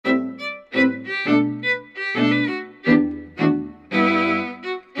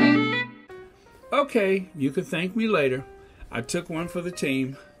okay, you can thank me later. I took one for the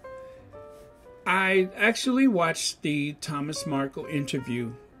team. I actually watched the Thomas Markle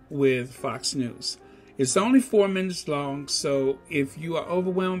interview with Fox News. It's only 4 minutes long, so if you are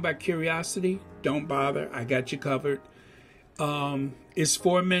overwhelmed by curiosity, don't bother. I got you covered. It's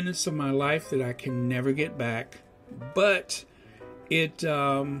 4 minutes of my life that I can never get back, but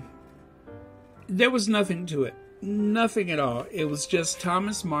there was nothing to it. Nothing at all. It was just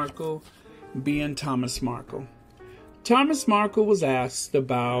Thomas Markle being Thomas Markle. Thomas Markle was asked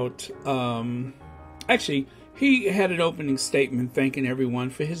about, actually, he had an opening statement thanking everyone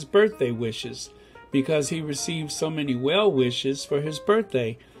for his birthday wishes because he received so many well wishes for his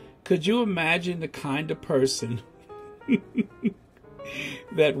birthday. Could you imagine the kind of person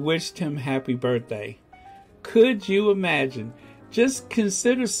that wished him happy birthday? Could you imagine? Just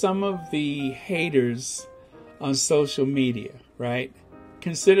consider some of the haters on social media, right?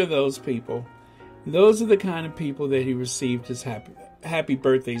 Consider those people. Those are the kind of people that he received his happy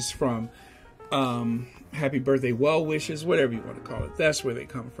birthdays from. Happy birthday well wishes, whatever you want to call it. That's where they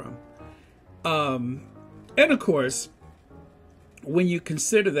come from. And of course, when you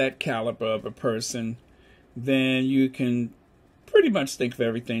consider that caliber of a person, then you can pretty much think of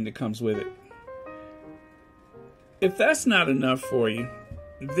everything that comes with it. If that's not enough for you,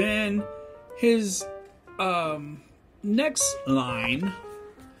 then his next line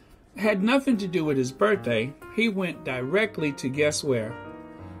had nothing to do with his birthday. He went directly to, guess where?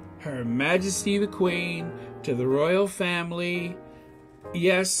 Her Majesty the Queen, to the royal family.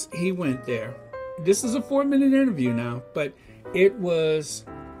 Yes, he went there. This is a 4-minute interview now, but it was,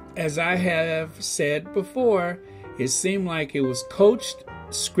 as I have said before, it seemed like it was coached,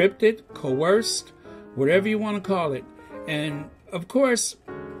 scripted, coerced, whatever you want to call it. And of course,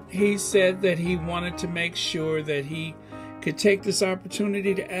 he said that he wanted to make sure that he could take this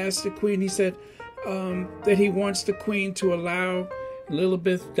opportunity to ask the Queen. He said that he wants the Queen to allow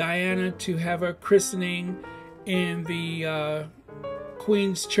Elizabeth Diana to have her christening in the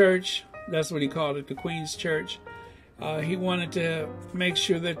Queen's Church. That's what he called it, the Queen's Church. He wanted to make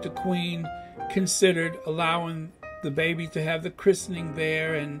sure that the Queen considered allowing the baby to have the christening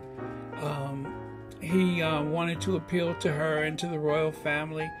there, and he wanted to appeal to her and to the royal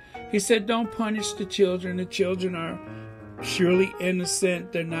family. He said, don't punish the children. The children are surely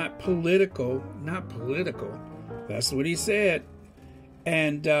innocent. They're not political. Not political. That's what he said.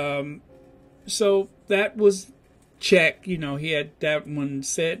 And so that was check. You know, he had that one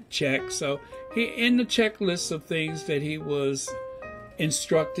said check. So he, in the checklist of things that he was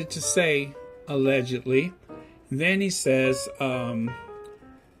instructed to say, allegedly, then he says, I'm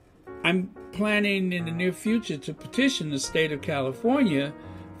planning in the near future to petition the state of California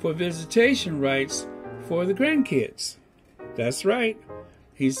for visitation rights for the grandkids. That's right.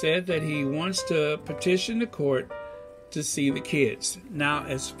 He said that he wants to petition the court to see the kids. Now,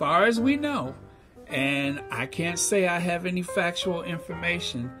 as far as we know, and I can't say I have any factual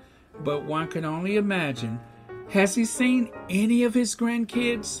information, but one can only imagine, has he seen any of his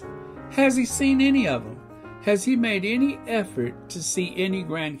grandkids? Has he seen any of them? Has he made any effort to see any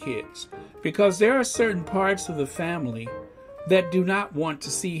grandkids? Because there are certain parts of the family that do not want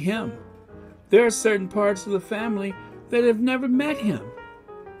to see him. There are certain parts of the family that have never met him.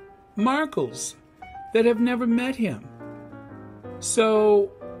 Markles that have never met him.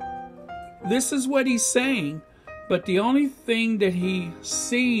 So this is what he's saying, but the only thing that he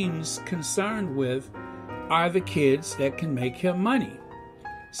seems concerned with are the kids that can make him money.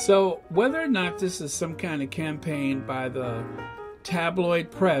 So whether or not this is some kind of campaign by the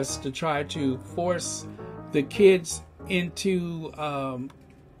tabloid press to try to force the kids into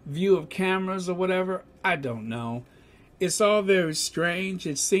view of cameras or whatever, I don't know. It's all very strange.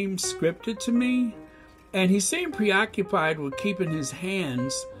 It seems scripted to me. And he seemed preoccupied with keeping his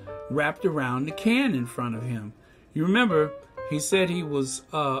hands wrapped around the can in front of him. You remember, he said he was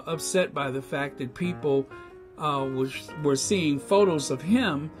upset by the fact that people were seeing photos of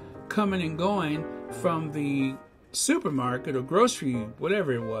him coming and going from the supermarket or grocery,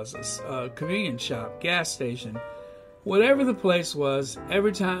 whatever it was, a convenience shop, gas station, whatever the place was.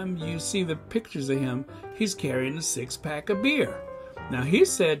 Every time you see the pictures of him, he's carrying a 6-pack of beer. Now, he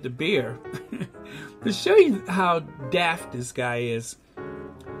said the beer, to show you how daft this guy is,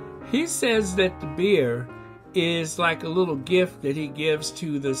 he says that the beer is like a little gift that he gives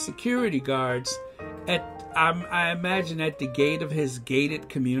to the security guards at, I imagine, at the gate of his gated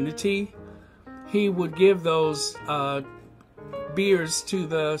community. He would give those beers to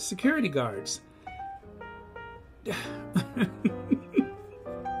the security guards.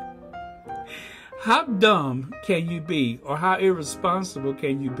 How dumb can you be, or how irresponsible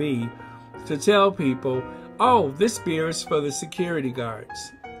can you be, to tell people, oh, this beer is for the security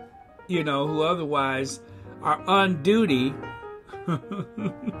guards, you know, who otherwise are on duty.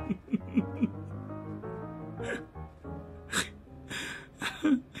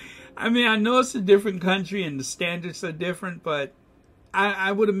 I mean, I know it's a different country and the standards are different, but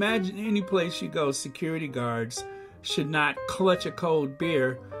I would imagine any place you go, security guards should not clutch a cold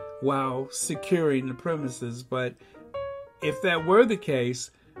beer while securing the premises. But if that were the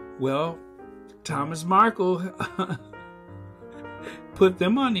case, well, Thomas Markle put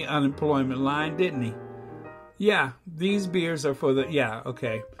them on the unemployment line, didn't he? Yeah, these beers are for the... Yeah,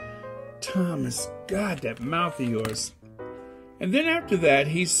 okay. Thomas, God, that mouth of yours. And then after that,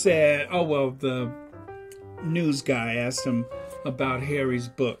 he said... Oh, well, the news guy asked him about Harry's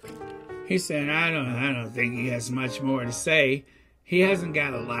book. He said, I don't think he has much more to say. He hasn't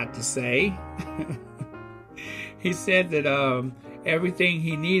got a lot to say. He said that everything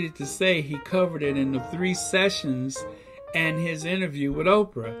he needed to say, he covered it in the 3 sessions and his interview with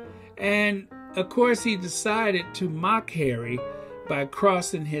Oprah. And, of course, he decided to mock Harry by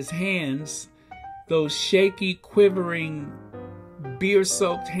crossing his hands, those shaky, quivering,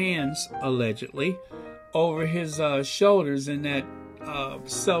 beer-soaked hands, allegedly, over his shoulders in that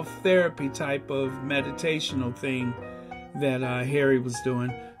self-therapy type of meditational thing that Harry was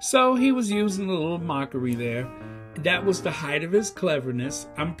doing. So he was using a little mockery there. That was the height of his cleverness.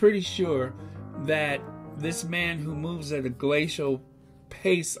 I'm pretty sure that this man who moves at a glacial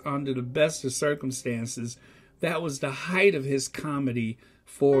pace under the best of circumstances, that was the height of his comedy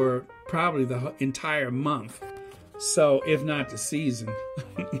for probably the entire month. So, if not the season.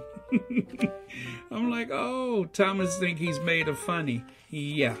 I'm like, oh, Thomas think he's made of funny.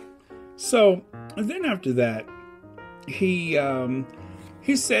 Yeah. So, and then after that, he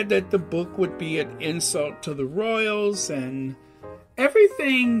said that the book would be an insult to the royals and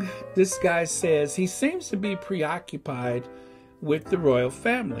everything. This guy says he seems to be preoccupied with the royal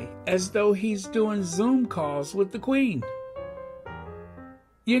family, as though he's doing Zoom calls with the Queen.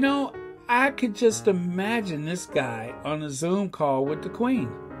 You know, I could just imagine this guy on a Zoom call with the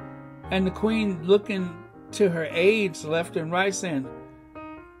Queen, and the Queen looking to her aides left and right saying,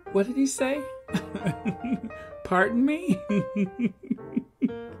 what did he say? Pardon me?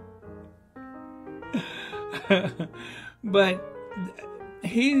 But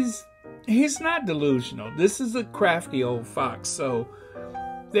he's not delusional. This is a crafty old fox. So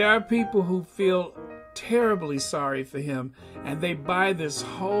there are people who feel terribly sorry for him, and they buy this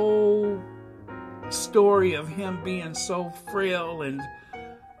whole story of him being so frail and,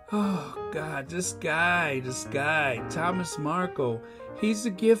 oh God, this guy, Thomas Markle, he's a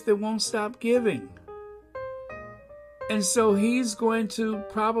gift that won't stop giving. And so he's going to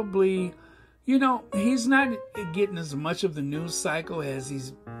probably, you know, he's not getting as much of the news cycle as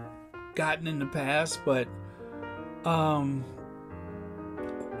he's gotten in the past, but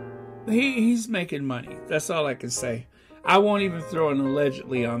he's making money. That's all I can say. I won't even throw an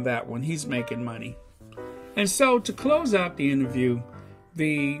allegedly on that one. He's making money. And so to close out the interview,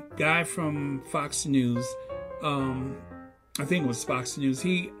 the guy from Fox News, I think it was Fox News,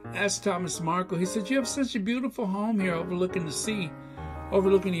 he asked Thomas Markle, he said, you have such a beautiful home here overlooking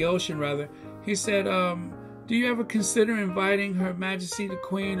the ocean rather. He said, do you ever consider inviting Her Majesty the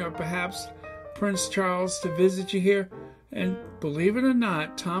Queen or perhaps Prince Charles to visit you here? And believe it or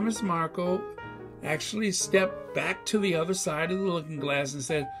not, Thomas Markle actually stepped back to the other side of the looking glass and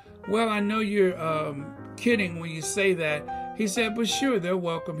said, well, I know you're kidding when you say that. He said, but sure, they're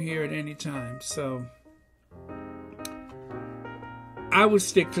welcome here at any time. So I would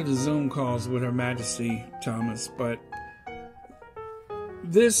stick to the Zoom calls with Her Majesty, Thomas, but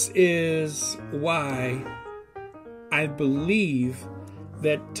this is why I believe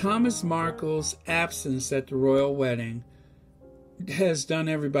that Thomas Markle's absence at the royal wedding has done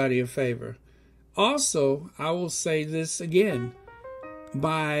everybody a favor. Also, I will say this again,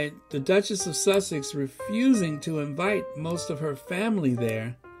 by the Duchess of Sussex refusing to invite most of her family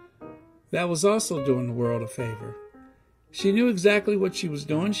there, that was also doing the world a favor. She knew exactly what she was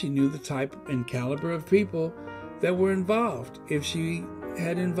doing. She knew the type and caliber of people that were involved if she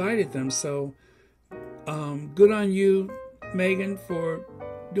had invited them. So good on you, Meghan, for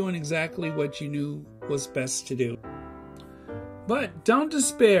doing exactly what you knew was best to do. But don't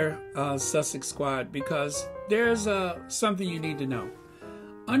despair, Sussex Squad, because there's something you need to know.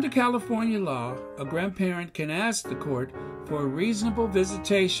 Under California law, a grandparent can ask the court for a reasonable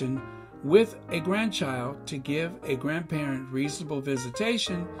visitation with a grandchild. To give a grandparent reasonable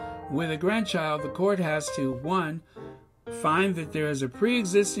visitation with a grandchild, the court has to, 1, find that there is a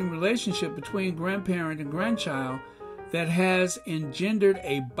pre-existing relationship between grandparent and grandchild that has engendered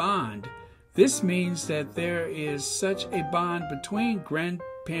a bond This means that there is such a bond between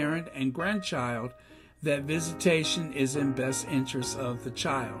grandparent and grandchild that visitation is in best interest of the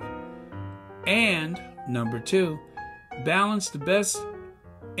child. And number 2, balance the best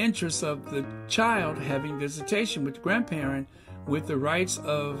interests of the child having visitation with the grandparent with the rights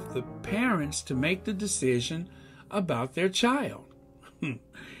of the parents to make the decision about their child.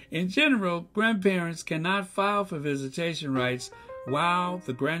 In general, grandparents cannot file for visitation rights while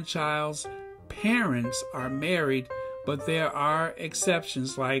the grandchild's parents are married, but there are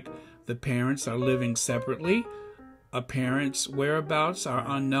exceptions, like the parents are living separately, a parent's whereabouts are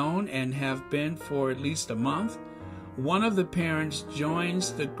unknown and have been for at least a month, one of the parents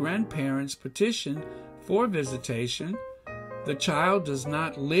joins the grandparents' petition for visitation, the child does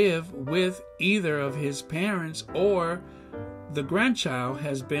not live with either of his parents, or the grandchild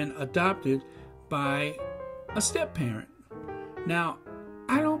has been adopted by a step-parent. Now,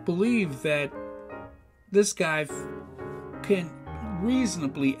 I don't believe that this guy can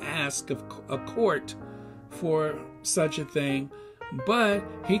reasonably ask of a court for such a thing, but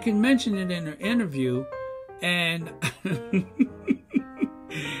he can mention it in an interview. And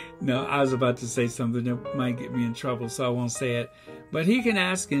no, I was about to say something that might get me in trouble, so I won't say it. But he can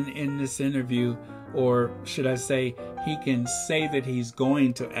ask in this interview, or should I say, he can say that he's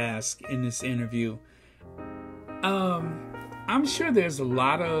going to ask in this interview. I'm sure there's a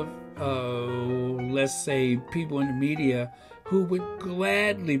lot of, let's say, people in the media who would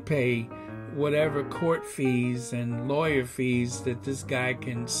gladly pay whatever court fees and lawyer fees that this guy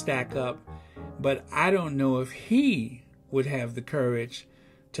can stack up. But I don't know if he would have the courage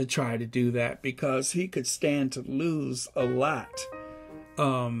to try to do that, because he could stand to lose a lot,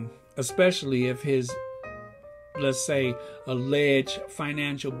 especially if his, let's say, alleged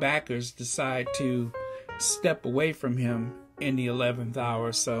financial backers decide to step away from him in the 11th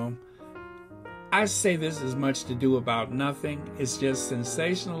hour. So I say this is much to do about nothing. It's just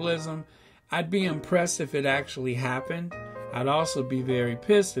sensationalism. I'd be impressed if it actually happened. I'd also be very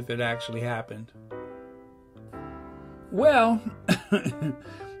pissed if it actually happened. Well,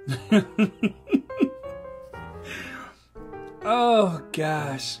 oh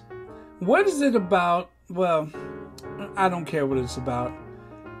gosh. What is it about? Well, I don't care what it's about.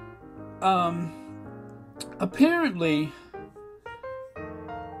 Apparently,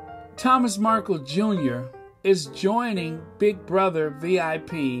 Thomas Markle Jr. is joining Big Brother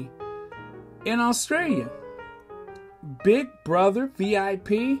VIP in Australia. Big Brother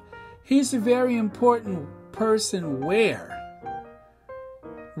VIP? He's a very important person where?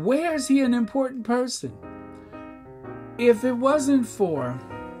 Where is he an important person? If it wasn't for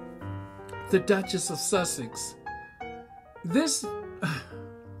the Duchess of Sussex, this,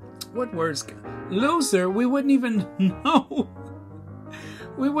 what words? Loser, we wouldn't even know.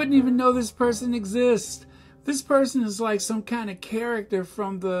 We wouldn't even know this person exists. This person is like some kind of character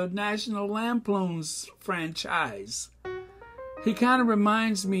from the National Lampoon's franchise. He kind of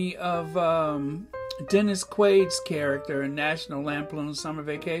reminds me of Dennis Quaid's character in National Lampoon's Summer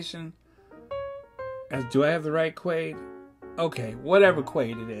Vacation. Do I have the right Quaid? Okay, whatever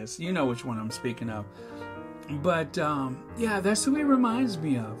Quaid it is. You know which one I'm speaking of. But, yeah, that's who he reminds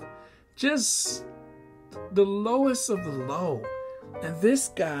me of. Just the lowest of the low. And this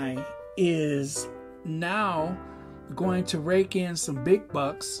guy is now going to rake in some big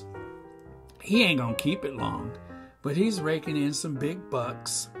bucks. He ain't gonna keep it long, but he's raking in some big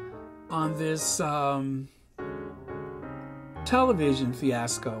bucks on this television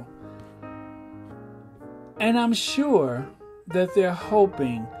fiasco. And I'm sure that they're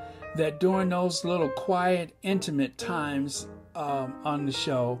hoping that during those little quiet, intimate times on the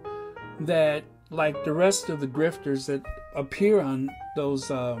show, that like the rest of the grifters that appear on those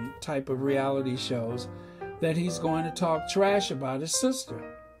type of reality shows, that he's going to talk trash about his sister.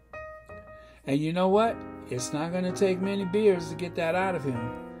 And you know what? It's not going to take many beers to get that out of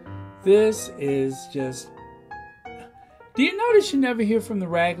him. This is just... Do you notice you never hear from the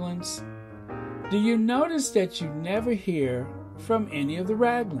Raglins? Do you notice that you never hear from any of the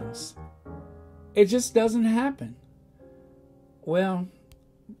Raglins? It just doesn't happen. Well,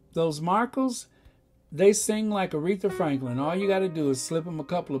 those Markles, they sing like Aretha Franklin. All you got to do is slip them a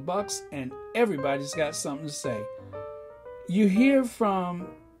couple of bucks and everybody's got something to say. You hear from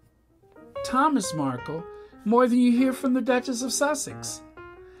Thomas Markle more than you hear from the Duchess of Sussex.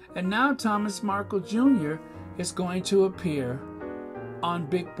 And now Thomas Markle Jr. is going to appear on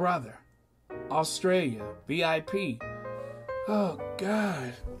Big Brother Australia VIP. Oh,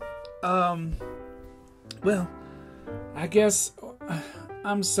 God. Well, I guess...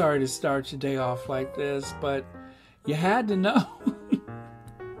 I'm sorry to start your day off like this, but you had to know.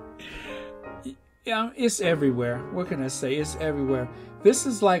 Yeah, it's everywhere. What can I say? It's everywhere. This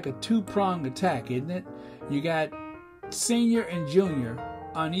is like a two-pronged attack, isn't it? You got senior and junior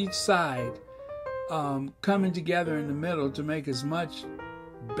on each side coming together in the middle to make as much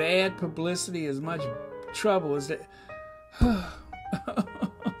bad publicity, as much trouble as that.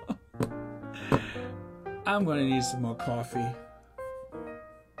 I'm going to need some more coffee.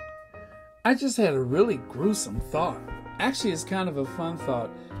 I just had a really gruesome thought. Actually, it's kind of a fun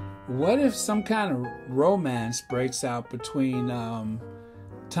thought. What if some kind of romance breaks out between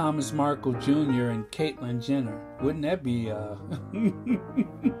Thomas Markle Jr. and Caitlyn Jenner? Wouldn't that be...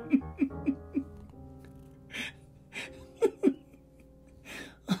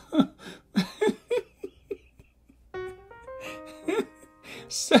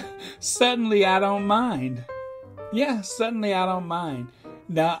 Suddenly, I don't mind. Yeah, suddenly I don't mind.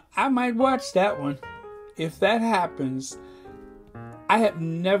 Now, I might watch that one. If that happens, I have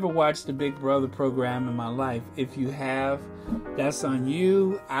never watched the Big Brother program in my life. If you have, that's on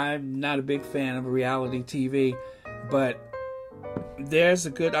you. I'm not a big fan of reality TV, but there's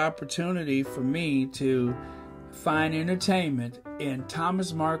a good opportunity for me to find entertainment in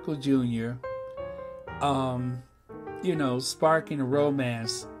Thomas Markle Jr., sparking a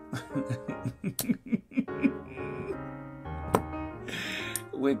romance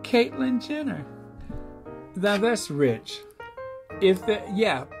with Caitlyn Jenner. Now that's rich. If that,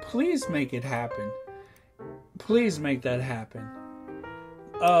 yeah, please make it happen. Please make that happen.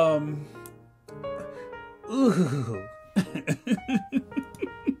 Ooh.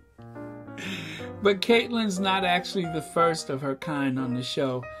 But Caitlyn's not actually the first of her kind on the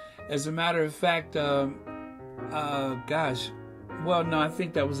show. As a matter of fact, I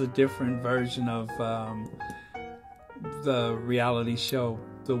think that was a different version of the reality show.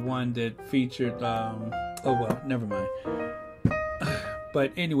 The one that featured, never mind.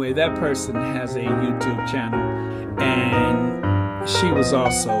 But anyway, that person has a YouTube channel, and she was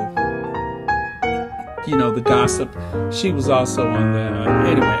also, the gossip. She was also on the,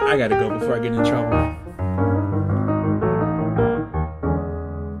 anyway, I gotta go before I get in trouble.